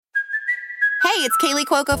Hey, it's Kaylee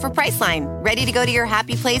Cuoco for Priceline. Ready to go to your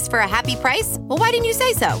happy place for a happy price? Well, why didn't you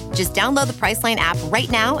say so? Just download the Priceline app right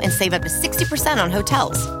now and save up to 60% on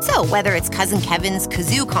hotels. So whether it's Cousin Kevin's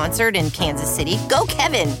Kazoo Concert in Kansas City, go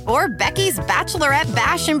Kevin, or Becky's Bachelorette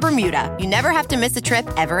Bash in Bermuda, you never have to miss a trip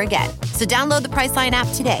ever again. So download the Priceline app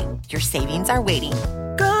today. Your savings are waiting.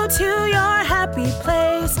 Go to your happy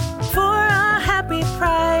place for a happy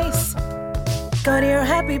price. Go to your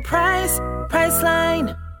happy price,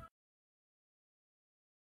 Priceline.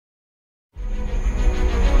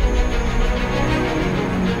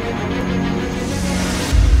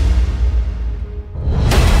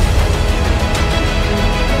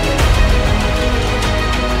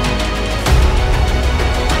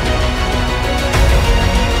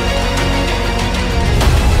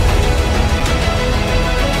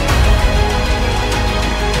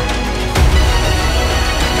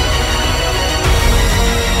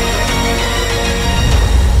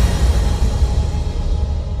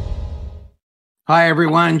 Hi,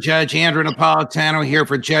 everyone. Judge Andrew Napolitano here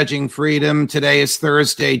for Judging Freedom. Today is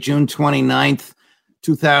Thursday, June 29th,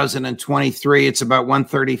 2023. It's about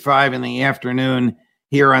 1:35 in the afternoon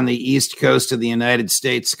here on the East Coast of the United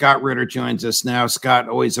States. Scott Ritter joins us now. Scott,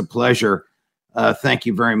 always a pleasure. Thank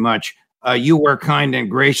you very much. You were kind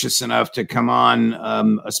and gracious enough to come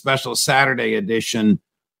on a special Saturday edition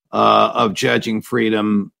of Judging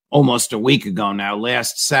Freedom almost a week ago now,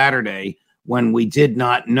 last Saturday, when we did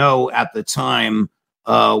not know at the time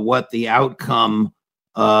what the outcome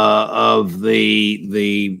of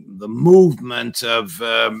the movement of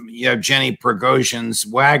Jenny Prigozhin's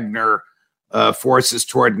Wagner forces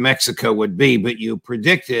toward Mexico would be. But you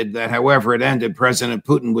predicted that however it ended, President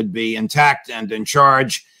Putin would be intact and in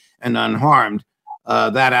charge and unharmed.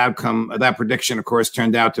 That prediction, of course,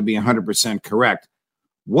 turned out to be 100% correct.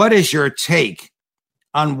 What is your take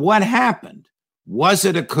on what happened? Was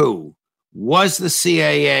it a coup? Was the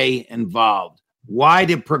CIA involved? Why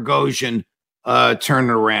did Prigozhin turn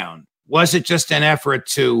around? Was it just an effort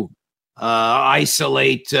to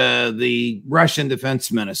isolate the Russian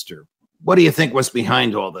defense minister? What do you think was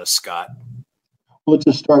behind all this, Scott? Well, let's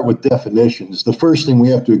just start with definitions. The first thing we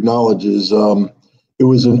have to acknowledge is it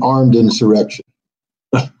was an armed insurrection.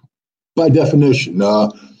 By definition,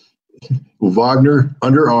 Wagner,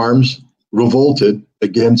 under arms, revolted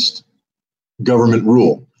against government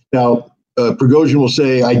rule. Now, Prigozhin will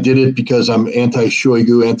say, I did it because I'm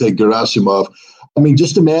anti-Shoigu, anti-Gerasimov. I mean,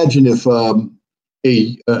 just imagine if an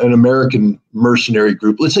American mercenary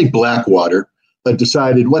group, let's say Blackwater,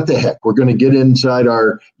 decided, what the heck, we're going to get inside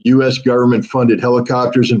our U.S. government-funded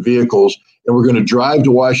helicopters and vehicles, and we're going to drive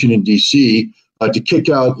to Washington, D.C. To kick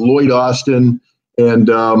out Lloyd Austin and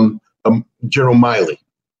General Milley.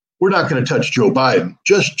 We're not going to touch Joe Biden,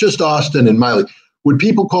 just Austin and Milley. Would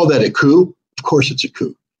people call that a coup? Of course it's a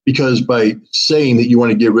coup. Because by saying that you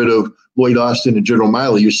want to get rid of Lloyd Austin and General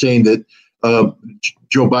Milley, you're saying that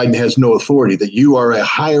Joe Biden has no authority, that you are a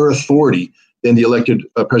higher authority than the elected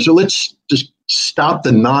president. Let's just stop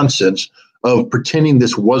the nonsense of pretending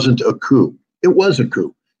this wasn't a coup. It was a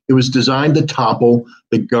coup. It was designed to topple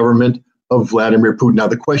the government of Vladimir Putin. Now,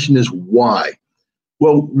 the question is why?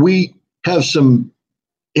 Well, we have some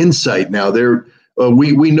insight now.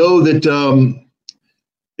 We know that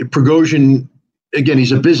Prigozhin, again,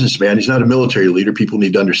 he's a businessman. He's not a military leader. People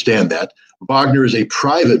need to understand that. Wagner is a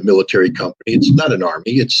private military company. It's not an army.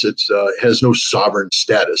 It has no sovereign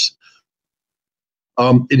status.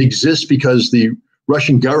 It exists because the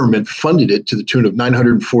Russian government funded it to the tune of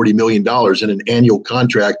 $940 million in an annual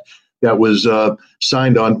contract that was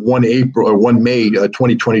signed on 1 May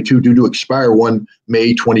 2022, due to expire 1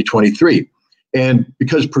 May 2023. And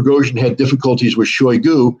because Prigozhin had difficulties with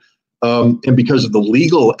Shoigu, and because of the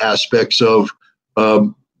legal aspects of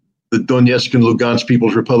the Donetsk and Lugansk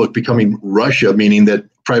People's Republic becoming Russia, meaning that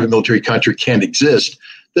private military contract can't exist,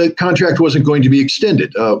 the contract wasn't going to be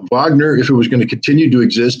extended. Wagner, if it was going to continue to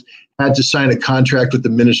exist, had to sign a contract with the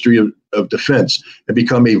Ministry of Defense and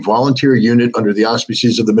become a volunteer unit under the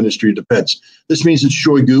auspices of the Ministry of Defense. This means that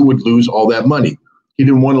Shoigu would lose all that money. He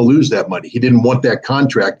didn't want to lose that money. He didn't want that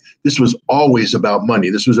contract. This was always about money.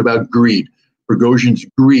 This was about greed. Prigozhin's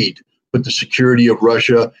greed put the security of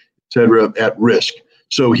Russia, et cetera, at risk.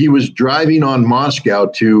 So he was driving on Moscow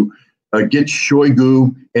to get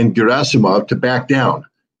Shoigu and Gerasimov to back down,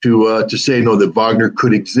 to say, no, that Wagner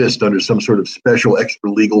could exist under some sort of special extra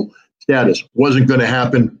legal status. Wasn't going to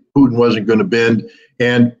happen. Putin wasn't going to bend.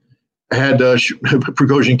 And had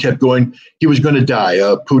Prigozhin kept going, he was going to die.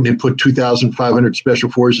 Putin had put 2,500 special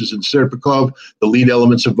forces in Serpukov. The lead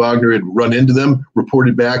elements of Wagner had run into them,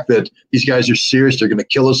 reported back that these guys are serious. They're going to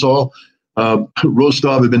kill us all.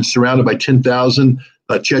 Rostov had been surrounded by 10,000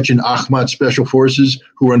 Chechen Ahmad special forces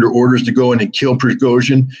who were under orders to go in and kill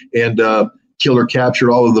Prigozhin and kill or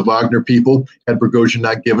capture all of the Wagner people, had Prigozhin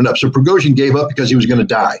not given up. So Prigozhin gave up because he was going to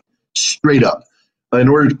die, straight up. In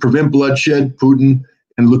order to prevent bloodshed, Putin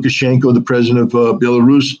and Lukashenko, the president of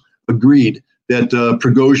Belarus, agreed that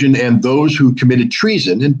Prigozhin and those who committed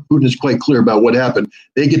treason, and Putin is quite clear about what happened,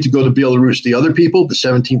 they get to go to Belarus. The other people, the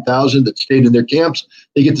 17,000 that stayed in their camps,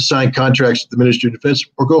 they get to sign contracts with the Ministry of Defense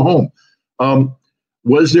or go home.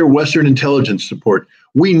 Was there Western intelligence support?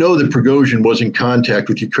 We know that Prigozhin was in contact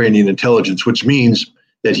with Ukrainian intelligence, which means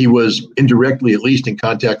that he was indirectly, at least, in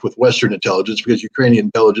contact with Western intelligence, because Ukrainian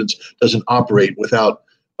intelligence doesn't operate without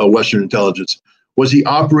Western intelligence. Was he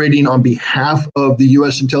operating on behalf of the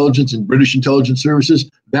U.S. intelligence and British intelligence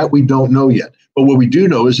services? That we don't know yet. But what we do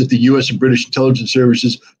know is that the U.S. and British intelligence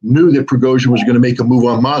services knew that Prigozhin was going to make a move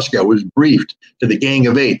on Moscow, was briefed to the Gang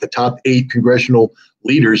of Eight, the top 8 congressional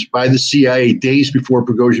leaders, by the CIA days before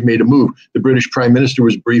Prigozhin made a move. The British Prime Minister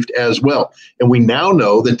was briefed as well. And we now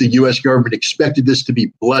know that the U.S. government expected this to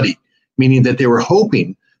be bloody, meaning that they were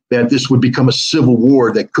hoping that this would become a civil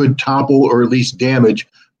war that could topple or at least damage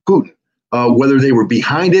Putin. Whether they were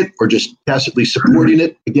behind it or just tacitly supporting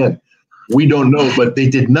it, again, we don't know, but they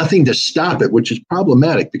did nothing to stop it, which is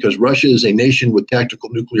problematic because Russia is a nation with tactical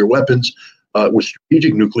nuclear weapons, with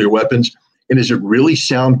strategic nuclear weapons. And is it really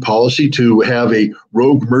sound policy to have a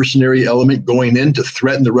rogue mercenary element going in to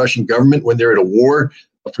threaten the Russian government when they're at a war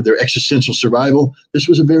for their existential survival? This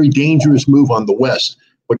was a very dangerous move on the West.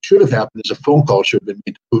 What should have happened is a phone call should have been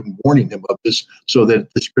made to Putin warning him of this so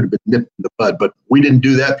that this could have been nipped in the bud. But we didn't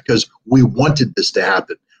do that because we wanted this to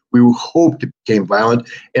happen. We hoped it became violent.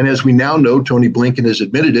 And as we now know, Tony Blinken has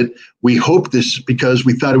admitted it, we hoped this because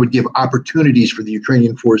we thought it would give opportunities for the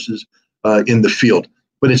Ukrainian forces in the field.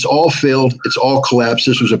 But it's all failed. It's all collapsed.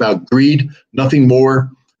 This was about greed, nothing more.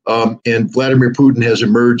 And Vladimir Putin has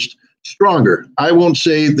emerged stronger. I won't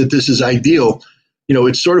say that this is ideal. You know,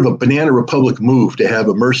 it's sort of a banana republic move to have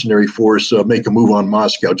a mercenary force make a move on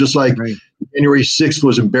Moscow. Just like January 6th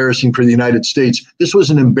was embarrassing for the United States, this was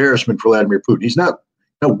an embarrassment for Vladimir Putin. He's not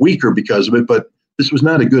weaker because of it, but this was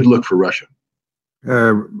not a good look for Russia.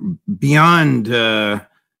 Beyond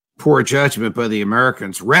poor judgment by the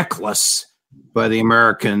Americans, reckless by the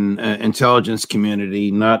American intelligence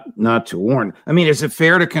community not to warn. I mean, is it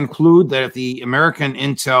fair to conclude that if the American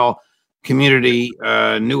intel community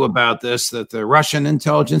knew about this, that the Russian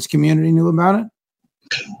intelligence community knew about it?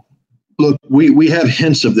 Look, we have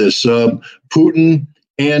hints of this. Putin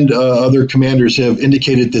and other commanders have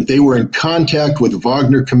indicated that they were in contact with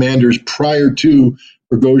Wagner commanders prior to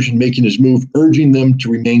Prigozhin making his move, urging them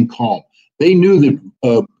to remain calm. They knew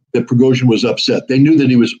that Prigozhin was upset. They knew that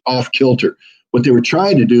he was off kilter. What they were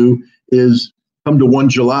trying to do is come to 1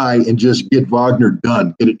 July and just get Wagner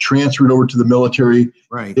done, get it transferred over to the military,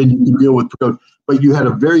 right? Then you can deal with Prigozhin. But you had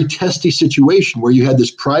a very testy situation where you had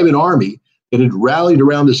this private army that had rallied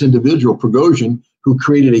around this individual, Prigozhin, who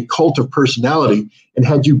created a cult of personality. And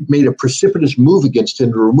had you made a precipitous move against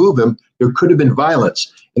him to remove him, there could have been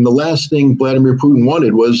violence. And the last thing Vladimir Putin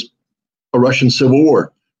wanted was a Russian civil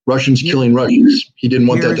war, Russians killing Russians. He didn't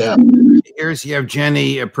want that to happen. Here's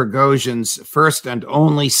Yevgeny Prigozhin's first and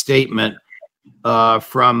only statement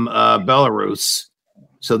from Belarus.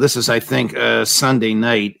 So this is, I think, Sunday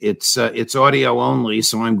night. It's audio only,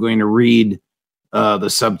 so I'm going to read the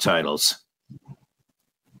subtitles.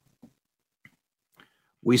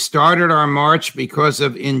 We started our march because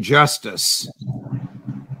of injustice.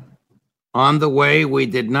 On the way, we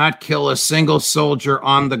did not kill a single soldier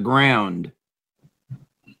on the ground.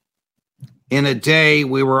 In a day,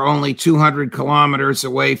 we were only 200 kilometers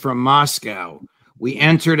away from Moscow. We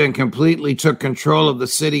entered and completely took control of the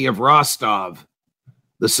city of Rostov.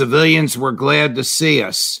 The civilians were glad to see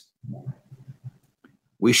us.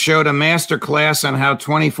 We showed a master class on how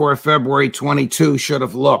 24 February 22 should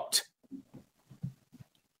have looked.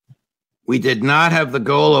 We did not have the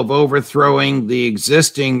goal of overthrowing the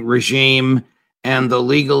existing regime and the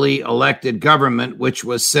legally elected government, which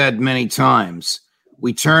was said many times.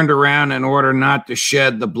 We turned around in order not to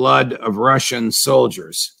shed the blood of Russian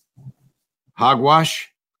soldiers. Hogwash?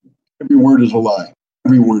 Every word is a lie.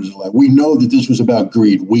 Every word is a lie. We know that this was about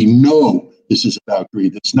greed. We know this is about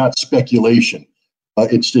greed. It's not speculation.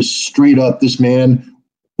 It's just straight up, this man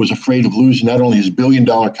was afraid of losing not only his $1 billion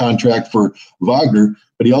contract for Wagner,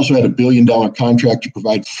 but he also had a $1 billion contract to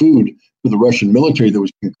provide food for the Russian military that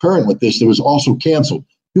was concurrent with this, that was also canceled.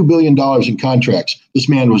 $2 billion in contracts. This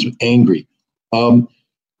man was angry.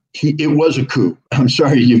 It was a coup. I'm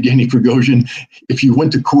sorry, Yevgeny Prigozhin. If you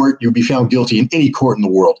went to court, you'd be found guilty in any court in the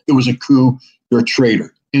world. It was a coup. You're a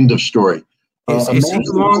traitor. End of story.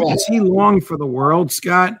 Is he long for the world,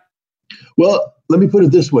 Scott? Well, let me put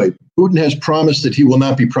it this way. Putin has promised that he will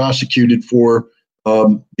not be prosecuted for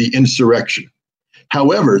the insurrection.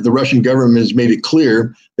 However, the Russian government has made it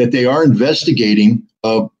clear that they are investigating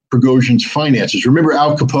Prigozhin's finances. Remember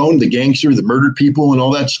Al Capone, the gangster that murdered people and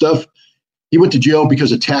all that stuff? He went to jail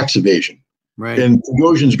because of tax evasion. Right. And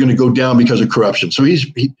Prigozhin's going to go down because of corruption. So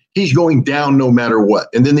he's going down no matter what.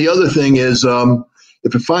 And then the other thing is,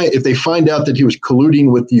 if they find out that he was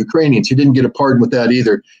colluding with the Ukrainians, he didn't get a pardon with that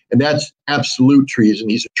either. And that's absolute treason.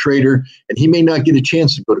 He's a traitor, and he may not get a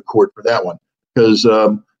chance to go to court for that one because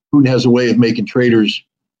Putin has a way of making traitors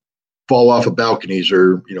fall off of balconies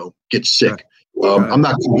or, get sick. I'm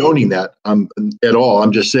not condoning that at all.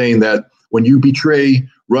 I'm just saying that when you betray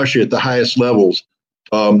Russia at the highest levels,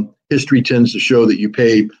 history tends to show that you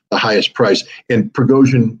pay the highest price. And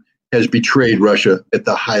Prigozhin has betrayed Russia at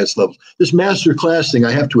the highest levels. This master class thing,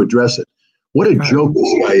 I have to address it. What a joke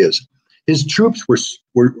this guy is. His troops were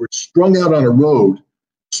strung out on a road.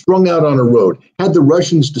 Had the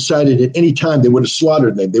Russians decided at any time, they would have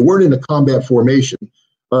slaughtered them. They weren't in a combat formation.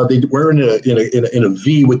 They weren't in a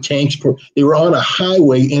V with tanks. They were on a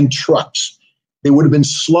highway in trucks. They would have been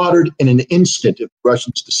slaughtered in an instant if the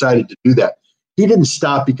Russians decided to do that. He didn't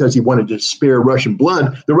stop because he wanted to spare Russian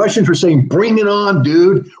blood. The Russians were saying, bring it on,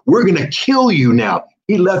 dude. We're going to kill you now.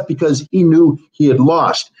 He left because he knew he had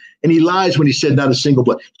lost. And he lies when he said not a single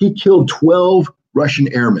blood. He killed 12 Russian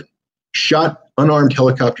airmen, shot unarmed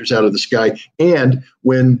helicopters out of the sky. And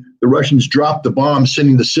when the Russians dropped the bomb,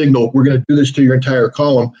 sending the signal, we're going to do this to your entire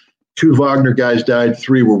column, 2 Wagner guys died,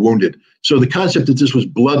 3 were wounded. So the concept that this was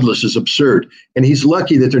bloodless is absurd. And he's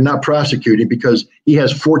lucky that they're not prosecuting because he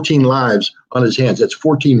has 14 lives on his hands. That's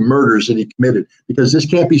 14 murders that he committed because this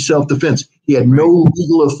can't be self-defense. He had no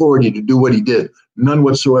legal authority to do what he did, none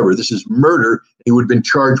whatsoever. This is murder. He would have been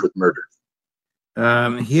charged with murder.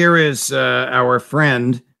 Here is our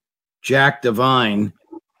friend Jack Devine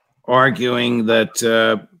arguing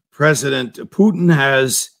that President Putin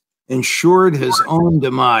has ensured his own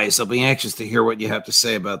demise. I'll be anxious to hear what you have to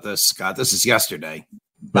say about this, Scott. This is yesterday.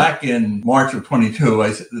 Back in March of 22,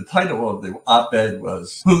 the title of the op-ed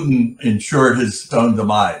was Putin ensured his own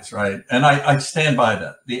demise, right? And I stand by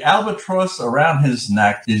that. The albatross around his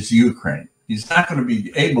neck is Ukraine. He's not going to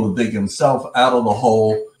be able to dig himself out of the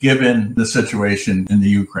hole given the situation in the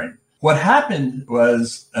Ukraine. What happened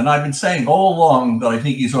was, and I've been saying all along that I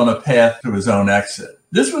think he's on a path to his own exit.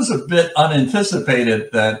 This was a bit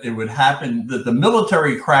unanticipated that it would happen, that the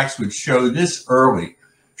military cracks would show this early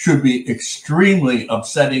should be extremely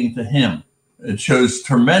upsetting to him. It shows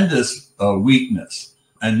tremendous weakness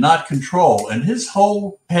and not control. And his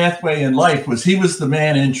whole pathway in life was he was the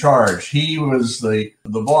man in charge. He was the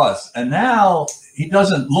boss. And now he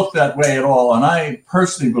doesn't look that way at all. And I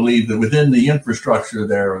personally believe that within the infrastructure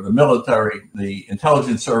there, the military, the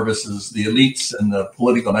intelligence services, the elites in the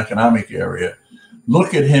political and economic area,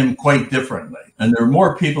 look at him quite differently. And there are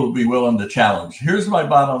more people to be willing to challenge. Here's my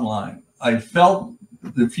bottom line. I felt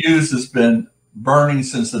the fuse has been burning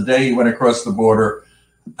since the day he went across the border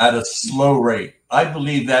at a slow rate. I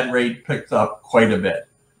believe that rate picked up quite a bit.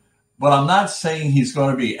 But I'm not saying he's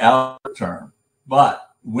going to be out of term. But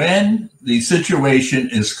when the situation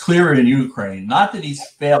is clear in Ukraine, not that he's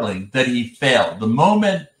failing, that he failed. The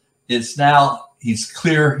moment it's now he's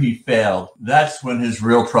clear he failed, that's when his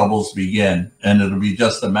real troubles begin. And it'll be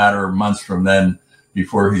just a matter of months from then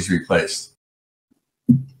before he's replaced.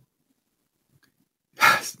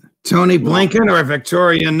 Tony Blinken or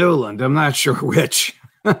Victoria Nuland? I'm not sure which.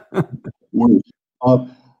 With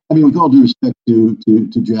all due respect to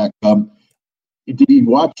Jack, did he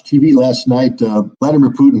watch TV last night?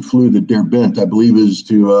 Vladimir Putin flew to Derbent, I believe it's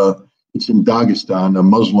in Dagestan, a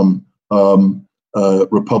Muslim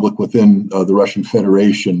republic within the Russian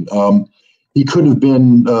Federation. He could have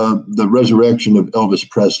been the resurrection of Elvis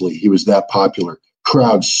Presley. He was that popular.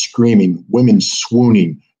 Crowds screaming, women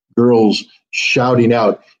swooning, girls shouting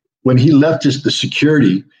out. When he left just the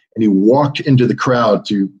security and he walked into the crowd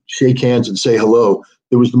to shake hands and say hello,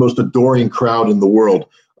 there was the most adoring crowd in the world.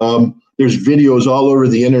 There's videos all over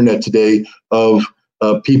the internet today of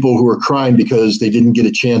people who are crying because they didn't get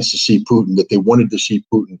a chance to see Putin, that they wanted to see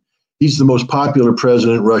Putin. He's the most popular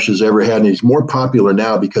president Russia's ever had, and he's more popular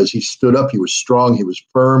now because he stood up, he was strong, he was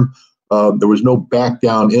firm. There was no back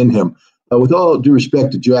down in him. With all due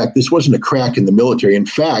respect to Jack, this wasn't a crack in the military. In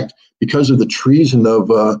fact, because of the treason of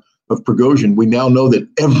Prigozhin, we now know that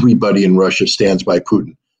everybody in Russia stands by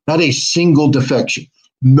Putin. Not a single defection.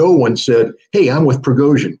 No one said, hey, I'm with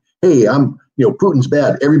Prigozhin. Hey, Putin's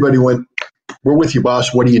bad. Everybody went, we're with you,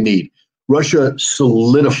 boss. What do you need? Russia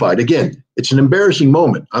solidified. Again, It's an embarrassing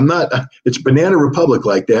moment. It's Banana Republic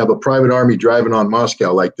like to have a private army driving on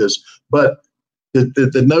Moscow like this. But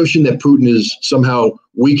the notion that Putin is somehow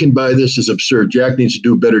weakened by this is absurd. Jack needs to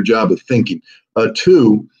do a better job of thinking.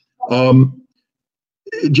 Two,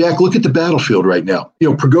 Jack, look at the battlefield right now.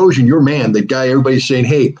 Prigozhin, your man, the guy everybody's saying,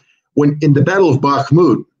 hey, when in the Battle of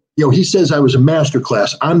Bakhmut, he says I was a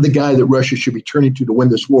masterclass. I'm the guy that Russia should be turning to win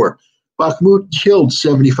this war. Bakhmut killed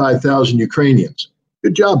 75,000 Ukrainians.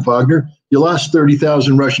 Good job, Wagner. You lost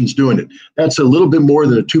 30,000 Russians doing it. That's a little bit more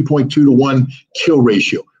than a 2.2 to 1 kill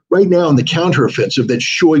ratio. Right now in the counteroffensive that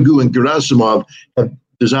Shoigu and Gerasimov have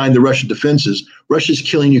designed the Russian defenses, Russia's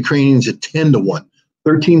killing Ukrainians at 10 to 1.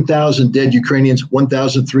 13,000 dead Ukrainians,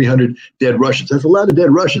 1,300 dead Russians. That's a lot of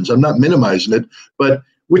dead Russians. I'm not minimizing it, but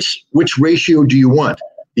which ratio do you want?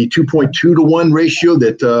 The 2.2 to 1 ratio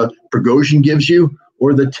that Prigozhin gives you,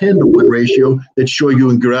 or the 10 to 1 ratio that Shoigu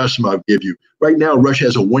and Gerasimov give you? Right now, Russia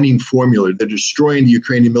has a winning formula. They're destroying the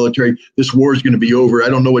Ukrainian military. This war is going to be over. I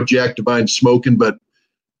don't know what Jack Devine's smoking, but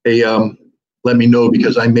hey, let me know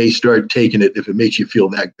because I may start taking it if it makes you feel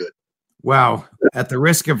that good. Wow. At the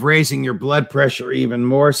risk of raising your blood pressure even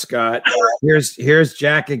more, Scott, here's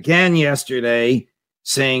Jack again yesterday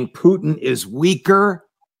saying Putin is weaker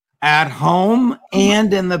at home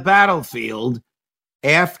and in the battlefield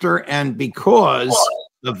after and because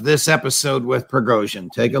of this episode with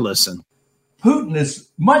Prigozhin. Take a listen. Putin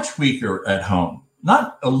is much weaker at home.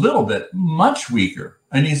 Not a little bit, much weaker.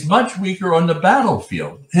 And he's much weaker on the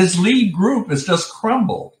battlefield. His lead group has just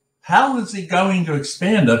crumbled. How is he going to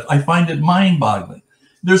expand it? I find it mind-boggling.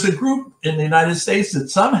 There's a group in the United States that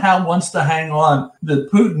somehow wants to hang on,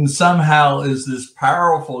 that Putin somehow is this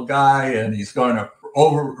powerful guy and he's going to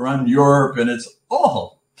overrun Europe, and it's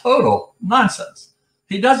all total nonsense.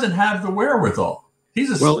 He doesn't have the wherewithal. He's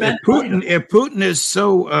a if Putin is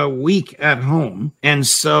so weak at home and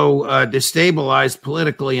so destabilized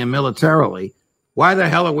politically and militarily, why the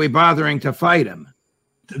hell are we bothering to fight him?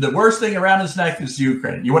 The worst thing around his neck is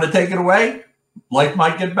Ukraine. You want to take it away? Life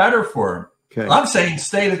might get better for him. Okay. I'm saying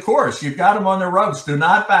stay the course. You've got him on the ropes. Do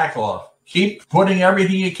not back off. Keep putting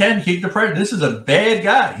everything you can. Keep the pressure. This is a bad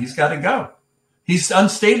guy. He's got to go. He's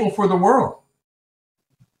unstable for the world.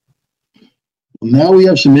 Now we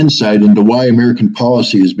have some insight into why American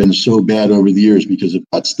policy has been so bad over the years, because if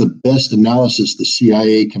that's the best analysis the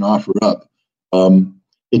CIA can offer up,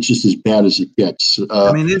 it's just as bad as it gets.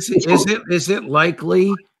 Is it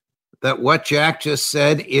likely that what Jack just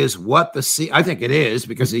said is what I think it is,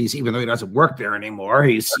 because even though he doesn't work there anymore,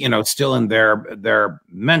 he's still in their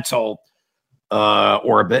mental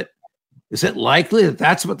orbit. Is it likely that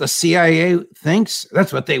that's what the CIA thinks?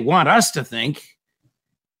 That's what they want us to think.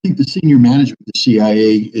 I think the senior management of the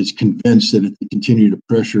CIA is convinced that if they continue to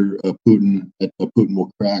pressure Putin, that Putin will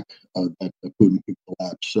crack, that Putin could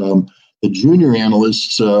collapse. The junior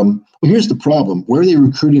analysts, here's the problem. Where are they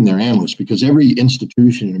recruiting their analysts? Because every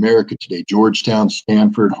institution in America today, Georgetown,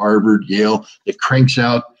 Stanford, Harvard, Yale, it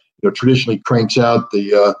traditionally cranks out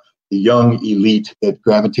the young elite that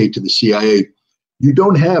gravitate to the CIA. You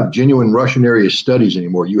don't have genuine Russian area studies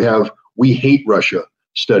anymore. You have We Hate Russia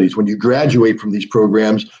studies. When you graduate from these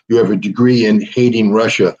programs, you have a degree in hating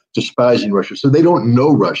Russia, despising Russia. So they don't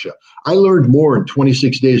know Russia. I learned more in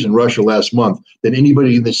 26 days in Russia last month than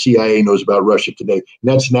anybody in the CIA knows about Russia today. And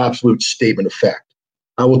that's an absolute statement of fact.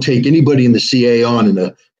 I will take anybody in the CIA on in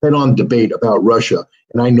a head-on debate about Russia.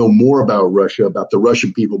 And I know more about Russia, about the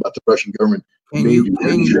Russian people, about the Russian government.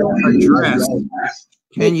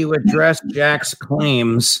 Can you address Jack's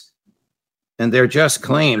claims? And they're just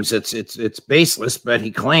claims. It's baseless, but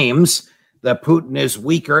he claims that Putin is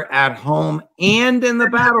weaker at home and in the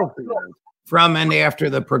battlefield from and after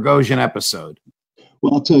the Prigozhin episode.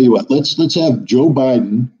 Well, I'll tell you what. Let's have Joe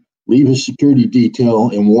Biden leave his security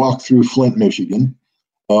detail and walk through Flint, Michigan.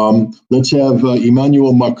 Let's have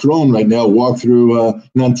Emmanuel Macron right now walk through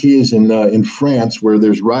Nantes in France, where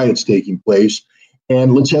there's riots taking place,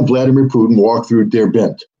 and let's have Vladimir Putin walk through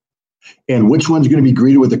Derbent. And which one's going to be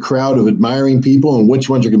greeted with a crowd of admiring people and which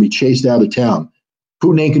ones are going to be chased out of town?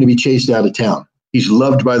 Putin ain't going to be chased out of town. He's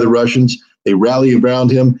loved by the Russians. They rally around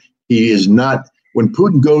him. He is not. When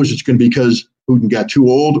Putin goes, it's going to be because Putin got too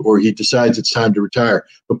old or he decides it's time to retire.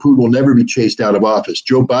 But Putin will never be chased out of office.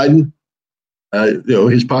 Joe Biden,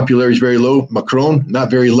 his popularity is very low. Macron, not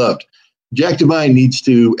very loved. Jack Devine needs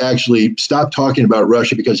to actually stop talking about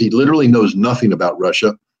Russia because he literally knows nothing about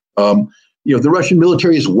Russia. The Russian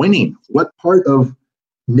military is winning. What part of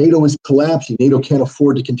NATO is collapsing? NATO can't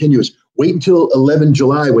afford to continue this. Wait until 11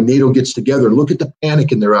 July when NATO gets together and look at the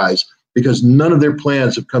panic in their eyes because none of their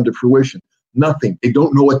plans have come to fruition. Nothing. They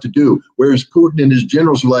don't know what to do. Whereas Putin and his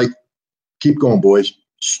generals are like, keep going, boys,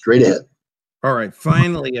 straight ahead. All right.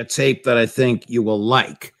 Finally, a tape that I think you will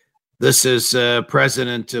like. This is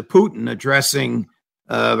President Putin addressing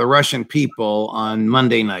the Russian people on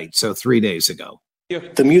Monday night, so 3 days ago.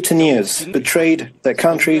 The mutineers betrayed their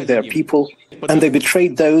country, their people, and they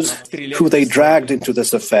betrayed those who they dragged into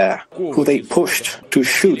this affair, who they pushed to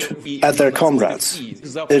shoot at their comrades.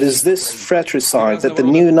 It is this fratricide that the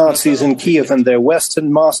neo-Nazis in Kiev and their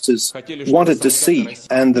Western masters wanted to see,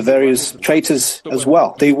 and the various traitors as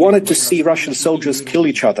well. They wanted to see Russian soldiers kill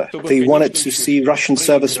each other. They wanted to see Russian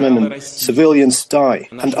servicemen and civilians die,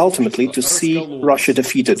 and ultimately to see Russia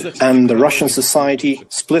defeated and the Russian society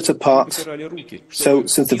split apart. So,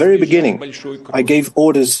 since the very beginning, I gave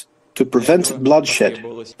orders to prevent bloodshed,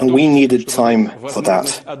 and we needed time for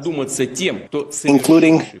that,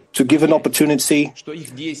 including to give an opportunity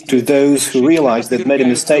to those who realize they've made a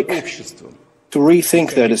mistake to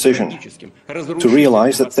rethink their decision, to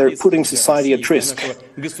realize that they're putting society at risk,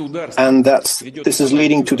 and that this is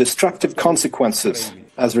leading to destructive consequences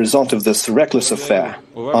as a result of this reckless affair.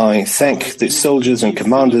 I thank the soldiers and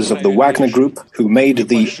commanders of the Wagner Group who made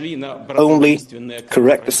the only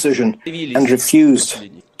correct decision and refused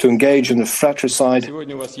to engage in the fratricide,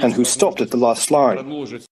 and who stopped at the last line.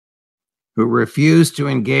 Who refused to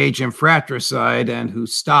engage in fratricide and who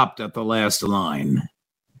stopped at the last line.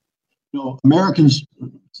 You know,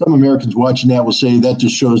 some Americans watching that will say that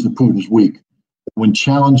just shows that Putin's weak. When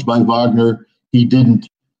challenged by Wagner, he didn't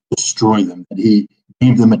destroy them, that he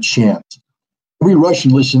gave them a chance. Every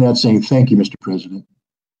Russian listening to that saying, thank you, Mr. President.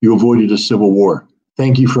 You avoided a civil war.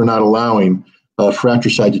 Thank you for not allowing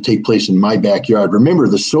fratricide to take place in my backyard. Remember,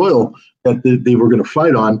 the soil that they were going to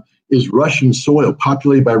fight on is Russian soil,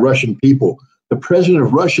 populated by Russian people. The president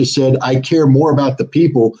of Russia said, I care more about the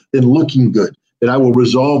people than looking good, that I will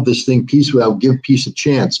resolve this thing peacefully. I'll give peace a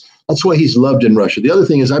chance. That's why he's loved in Russia. The other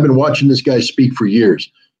thing is I've been watching this guy speak for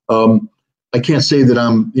years. I can't say that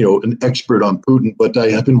I'm, an expert on Putin, but I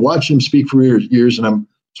have been watching him speak for years, and I'm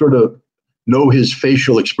sort of know his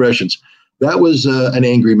facial expressions. That was an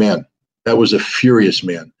angry man. That was a furious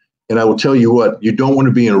man. And I will tell you what, you don't want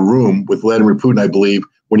to be in a room with Vladimir Putin, I believe,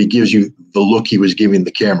 when he gives you the look he was giving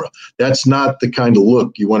the camera. That's not the kind of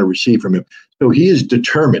look you want to receive from him. So he is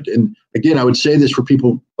determined. And again, I would say this for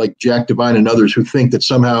people like Jack Devine and others who think that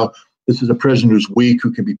somehow this is a president who's weak,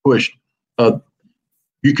 who can be pushed.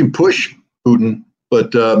 You can push Putin,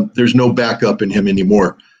 but there's no backup in him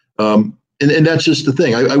anymore. And that's just the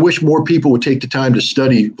thing. I wish more people would take the time to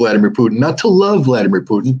study Vladimir Putin, not to love Vladimir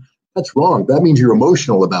Putin. That's wrong. That means you're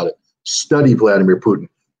emotional about it. Study Vladimir Putin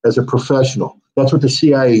as a professional. That's what the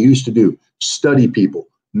CIA used to do. Study people,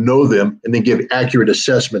 know them, and then give accurate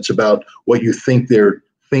assessments about what you think they're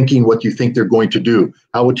thinking, what you think they're going to do.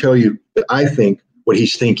 I will tell you that I think what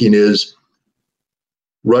he's thinking is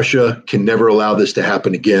Russia can never allow this to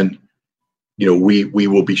happen again. We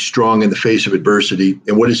will be strong in the face of adversity.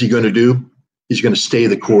 And what is he going to do? He's going to stay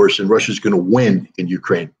the course, and Russia's going to win in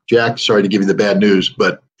Ukraine. Jack, sorry to give you the bad news,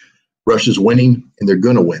 but Russia's winning, and they're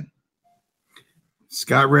going to win.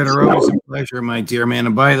 Scott Ritter, always a pleasure, my dear man.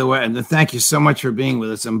 And by the way, and thank you so much for being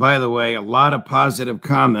with us. And by the way, a lot of positive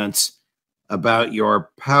comments about your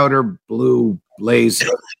powder blue blazer.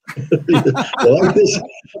 Well,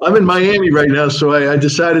 I'm in Miami right now, so I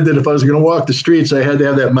decided that if I was going to walk the streets, I had to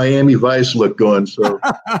have that Miami Vice look going. So,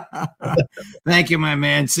 thank you, my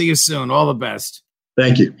man. See you soon. All the best.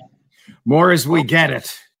 Thank you. More as we get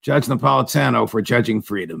it. Judge Napolitano for Judging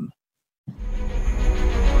Freedom.